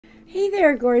Hey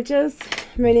there, gorgeous.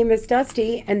 My name is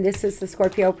Dusty, and this is the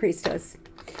Scorpiopriestress.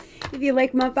 If you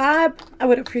like my vibe, I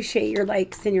would appreciate your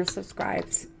likes and your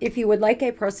subscribes. If you would like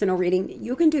a personal reading,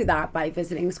 you can do that by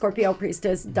visiting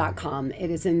Scorpiopriestress.com. It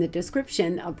is in the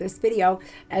description of this video,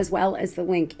 as well as the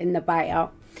link in the bio.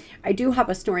 I do have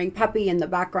a snoring puppy in the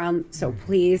background, so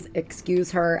please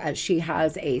excuse her, as she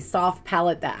has a soft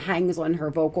palate that hangs on her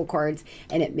vocal cords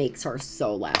and it makes her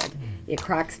so loud. It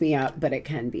cracks me up, but it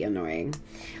can be annoying.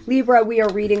 Libra, we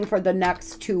are reading for the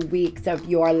next 2 weeks of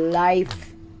your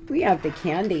life. We have the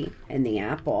candy and the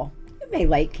apple. You may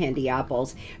like candy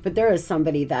apples, but there is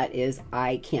somebody that is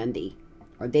eye candy,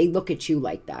 or they look at you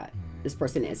like that. This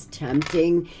person is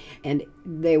tempting and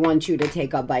they want you to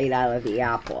take a bite out of the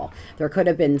apple. There could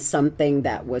have been something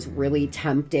that was really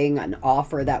tempting, an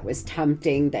offer that was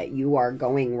tempting that you are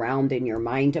going round in your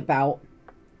mind about.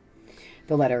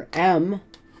 The letter M,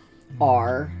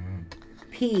 R,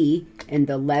 P, and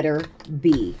the letter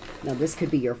B. Now this could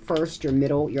be your first, your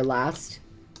middle, your last.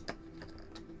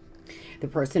 The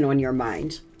person on your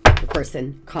mind, the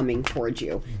person coming towards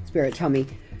you. Spirit, tell me,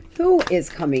 who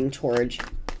is coming towards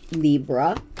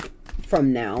Libra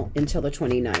from now until the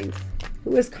 29th?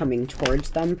 Who is coming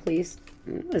towards them, please?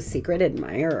 A secret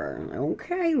admirer.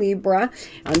 Okay, Libra.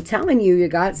 I'm telling you, you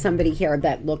got somebody here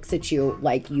that looks at you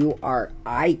like you are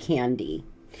eye candy.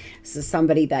 This is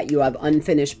somebody that you have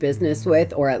unfinished business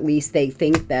with, or at least they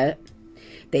think that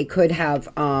they could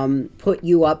have put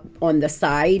you up on the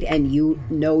side and you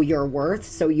know your worth,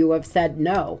 so you have said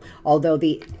no. Although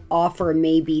the offer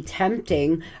may be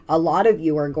tempting, a lot of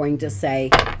you are going to say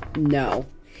no.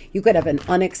 You could have an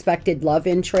unexpected love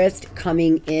interest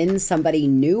coming in, somebody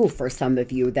new for some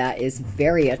of you that is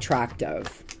very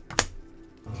attractive.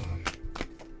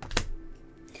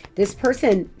 This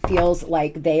person feels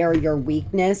like they are your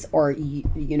weakness, or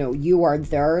you know, you are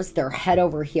theirs. They're head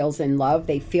over heels in love.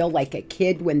 They feel like a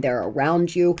kid when they're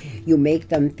around you. You make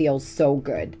them feel so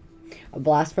good. A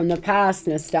blast from the past,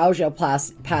 nostalgia,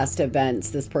 past events.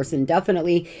 This person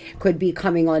definitely could be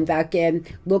coming on back in,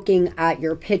 looking at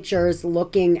your pictures,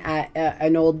 looking at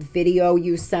an old video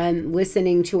you sent,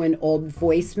 listening to an old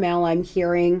voicemail I'm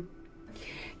hearing.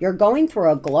 You're going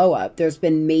through a glow up. There's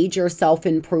been major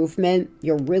self-improvement.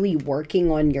 You're really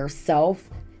working on yourself,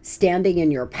 standing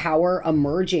in your power,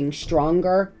 emerging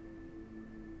stronger,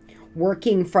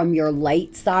 working from your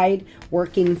light side,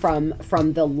 working from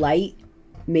the light.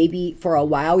 Maybe for a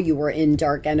while you were in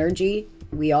dark energy.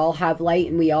 We all have light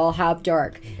and we all have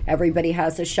dark. Everybody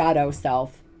has a shadow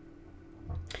self.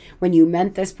 When you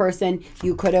met this person,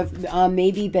 you could have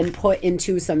maybe been put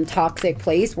into some toxic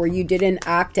place where you didn't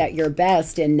act at your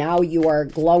best, and now you are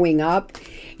glowing up.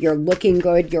 You're looking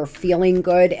good, you're feeling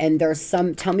good, and there's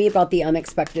some, tell me about the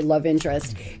unexpected love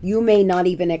interest. You may not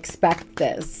even expect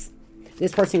this.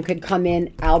 This person could come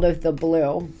in out of the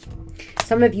blue.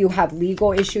 Some of you have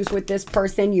legal issues with this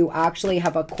person. You actually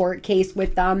have a court case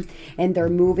with them, and they're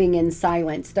moving in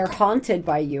silence. They're haunted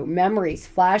by you. Memories,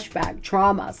 flashback,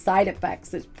 trauma, side effects.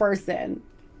 This person,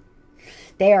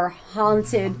 they are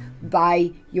haunted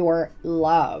by your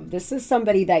love. This is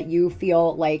somebody that you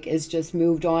feel like is just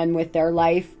moved on with their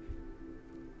life,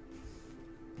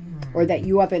 or that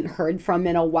you haven't heard from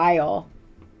in a while.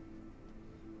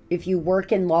 If you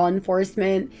work in law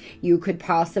enforcement, you could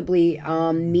possibly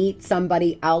meet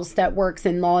somebody else that works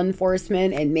in law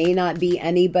enforcement. It may not be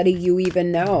anybody you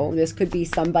even know. This could be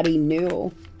somebody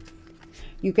new.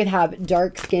 You could have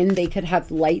dark skin. They could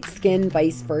have light skin,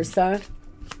 vice versa.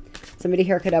 Somebody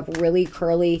here could have really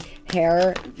curly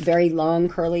hair, very long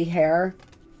curly hair.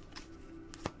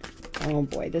 Oh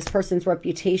boy, this person's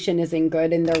reputation isn't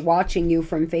good and they're watching you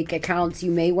from fake accounts.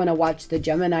 You may want to watch the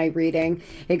Gemini reading,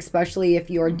 especially if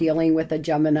you're dealing with a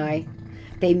Gemini.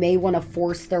 They may want to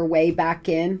force their way back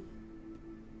in,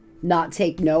 not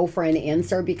take no for an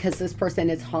answer, because this person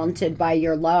is haunted by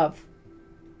your love.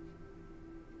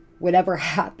 Whatever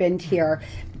happened here,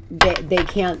 they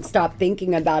can't stop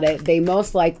thinking about it. They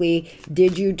most likely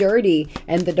did you dirty,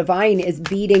 and the divine is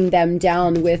beating them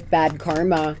down with bad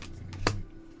karma.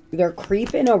 They're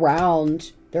creeping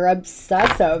around. They're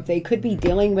obsessive. They could be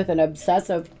dealing with an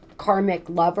obsessive karmic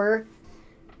lover.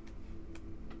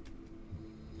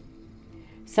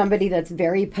 Somebody that's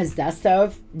very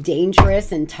possessive,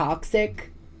 dangerous, and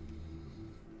toxic.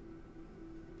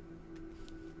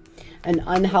 An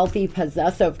unhealthy,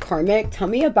 possessive karmic. Tell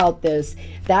me about this.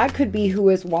 That could be who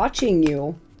is watching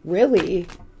you. Really?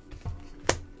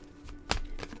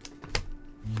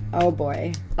 Oh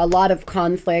boy, a lot of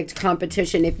conflict,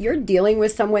 competition. If you're dealing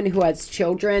with someone who has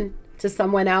children to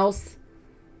someone else,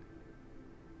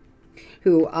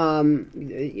 who,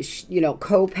 you know,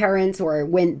 co-parents or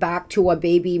went back to a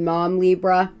baby mom,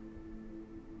 Libra.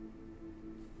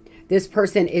 This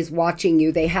person is watching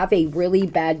you. They have a really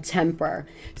bad temper.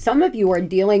 Some of you are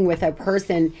dealing with a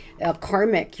person, a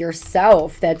karmic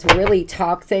yourself, that's really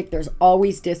toxic. There's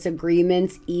always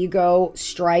disagreements, ego,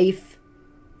 strife.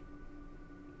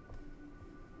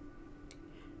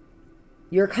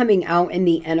 You're coming out in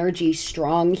the energy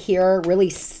strong here, really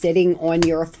sitting on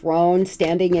your throne,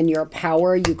 standing in your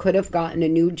power. You could have gotten a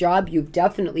new job. You've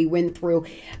definitely went through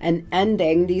an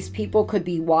ending. These people could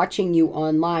be watching you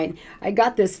online. I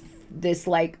got this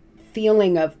like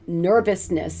feeling of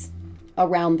nervousness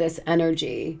around this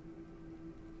energy.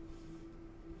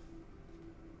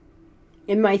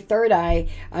 In my third eye,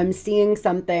 I'm seeing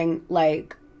something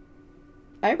like,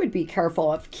 I would be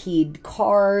careful of keyed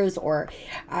cars, or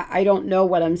I don't know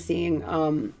what I'm seeing.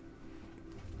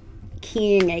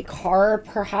 Keying a car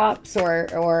perhaps,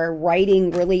 or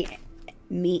writing really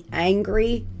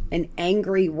angry, an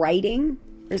angry writing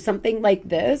or something like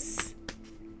this.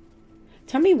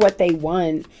 Tell me what they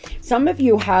want. Some of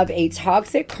you have a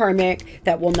toxic karmic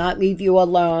that will not leave you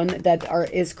alone, that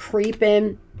is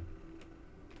creeping.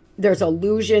 There's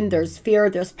illusion, there's fear,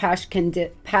 there's past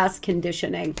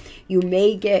conditioning. You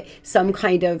may get some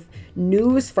kind of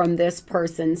news from this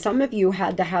person. Some of you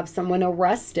had to have someone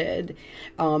arrested.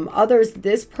 Others,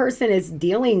 this person is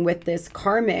dealing with this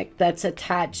karmic that's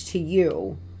attached to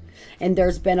you. And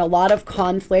there's been a lot of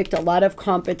conflict, a lot of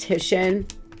competition.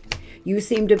 You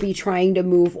seem to be trying to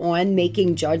move on,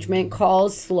 making judgment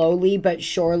calls slowly but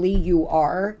surely. You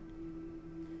are.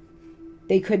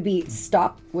 They could be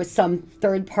stuck with some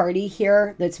third party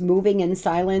here that's moving in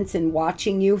silence and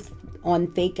watching you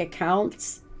on fake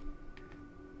accounts.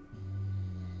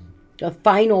 The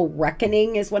final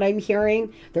reckoning is what I'm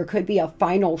hearing. There could be a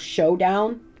final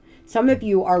showdown. Some of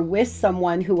you are with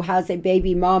someone who has a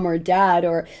baby mom or dad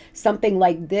or something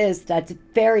like this that's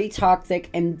very toxic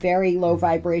and very low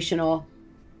vibrational.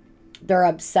 They're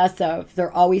obsessive.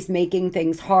 They're always making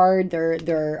things hard.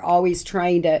 They're always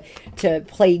trying to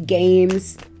play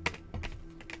games.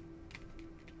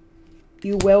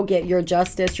 You will get your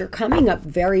justice. You're coming up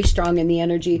very strong in the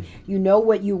energy. You know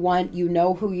what you want. You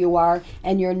know who you are,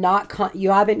 and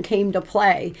you haven't came to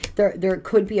play. There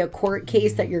could be a court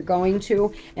case that you're going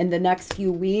to in the next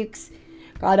few weeks.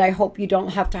 God, I hope you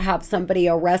don't have to have somebody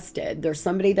arrested. There's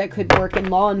somebody that could work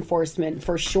in law enforcement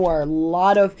for sure. A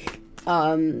lot of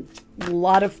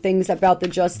things about the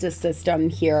justice system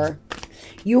here.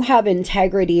 You have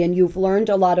integrity and you've learned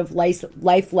a lot of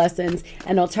life lessons.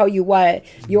 And I'll tell you what,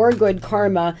 your good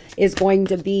karma is going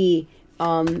to be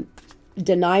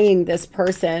denying this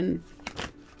person.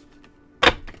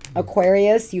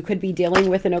 Aquarius, you could be dealing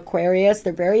with an Aquarius.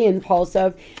 They're very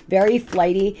impulsive, very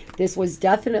flighty. This was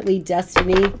definitely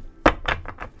destiny.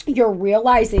 You're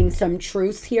realizing some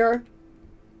truths here.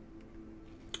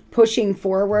 Pushing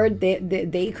forward.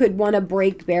 They could want to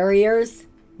break barriers.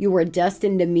 You were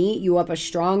destined to meet. You have a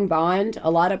strong bond,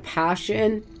 a lot of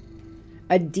passion,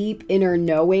 a deep inner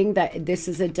knowing that this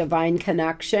is a divine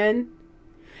connection.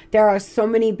 There are so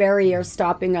many barriers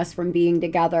stopping us from being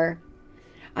together.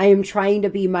 I am trying to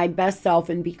be my best self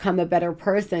and become a better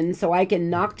person so I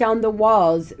can knock down the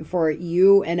walls for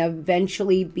you and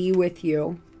eventually be with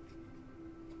you.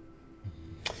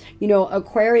 You know,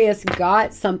 Aquarius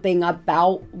got something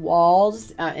about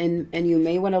walls, and you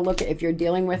may want to look at, if you're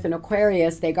dealing with an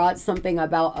Aquarius, they got something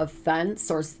about a fence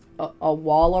or a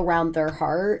wall around their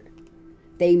heart.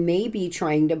 They may be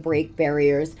trying to break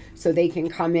barriers so they can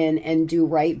come in and do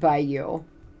right by you.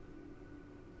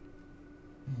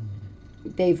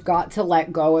 They've got to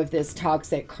let go of this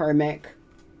toxic karmic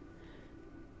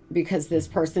because this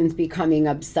person's becoming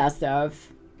obsessive.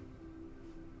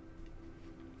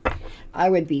 I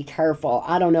would be careful.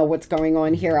 I don't know what's going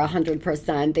on here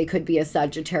 100%. They could be a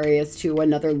Sagittarius to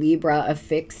another Libra, a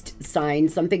fixed sign.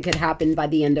 Something could happen by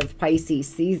the end of Pisces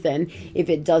season if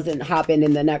it doesn't happen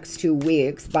in the next 2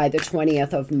 weeks by the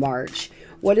 20th of March.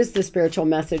 What is the spiritual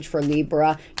message for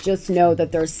Libra? Just know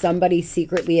that there's somebody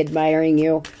secretly admiring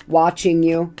you, watching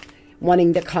you,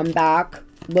 wanting to come back,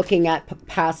 looking at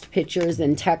past pictures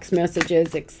and text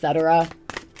messages, etc.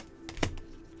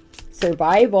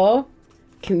 Survival.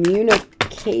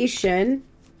 Communication,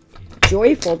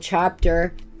 joyful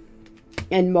chapter,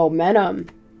 and momentum.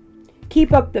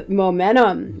 Keep up the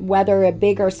momentum, whether a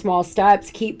big or small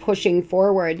steps, keep pushing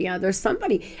forward. You know, there's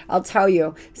somebody, I'll tell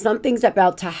you, something's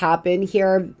about to happen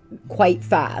here quite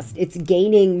fast. It's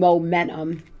gaining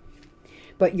momentum,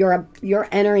 but you're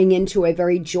entering into a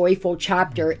very joyful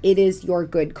chapter. It is your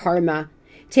good karma.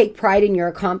 Take pride in your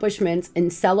accomplishments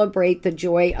and celebrate the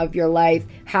joy of your life,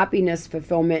 happiness,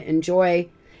 fulfillment, and joy.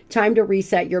 Time to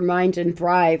reset your mind and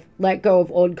thrive. Let go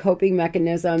of old coping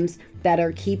mechanisms that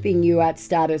are keeping you at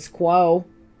status quo.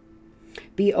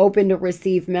 Be open to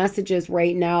receive messages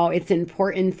right now. It's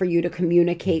important for you to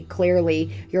communicate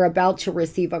clearly. You're about to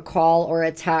receive a call or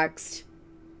a text.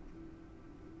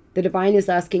 The divine is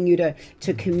asking you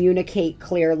to communicate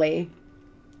clearly.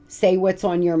 Say what's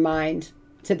on your mind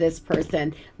to this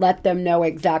person. Let them know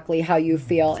exactly how you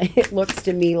feel. It looks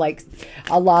to me like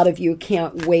a lot of you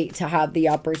can't wait to have the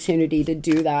opportunity to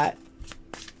do that.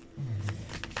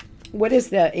 What is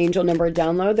the angel number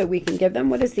download that we can give them?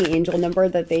 What is the angel number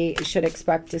that they should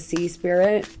expect to see,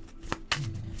 Spirit?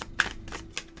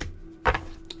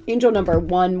 Angel number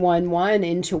 111,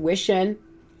 intuition,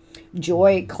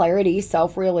 joy, clarity,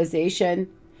 self-realization.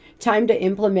 Time to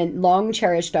implement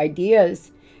long-cherished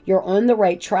ideas. You're on the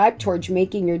right track towards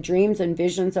making your dreams and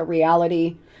visions a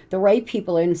reality. The right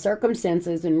people and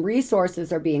circumstances and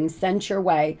resources are being sent your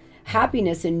way.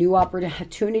 Happiness and new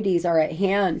opportunities are at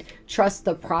hand. Trust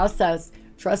the process.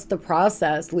 Trust the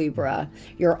process, Libra.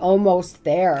 You're almost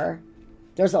there.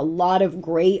 There's a lot of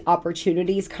great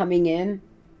opportunities coming in.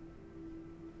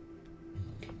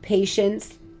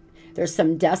 Patience. There's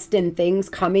some destined things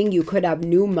coming. You could have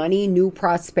new money, new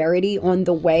prosperity on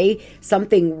the way.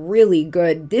 Something really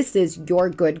good. This is your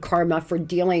good karma for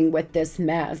dealing with this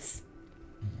mess.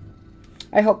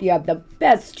 I hope you have the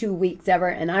best 2 weeks ever,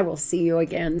 and I will see you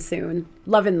again soon.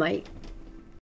 Love and light.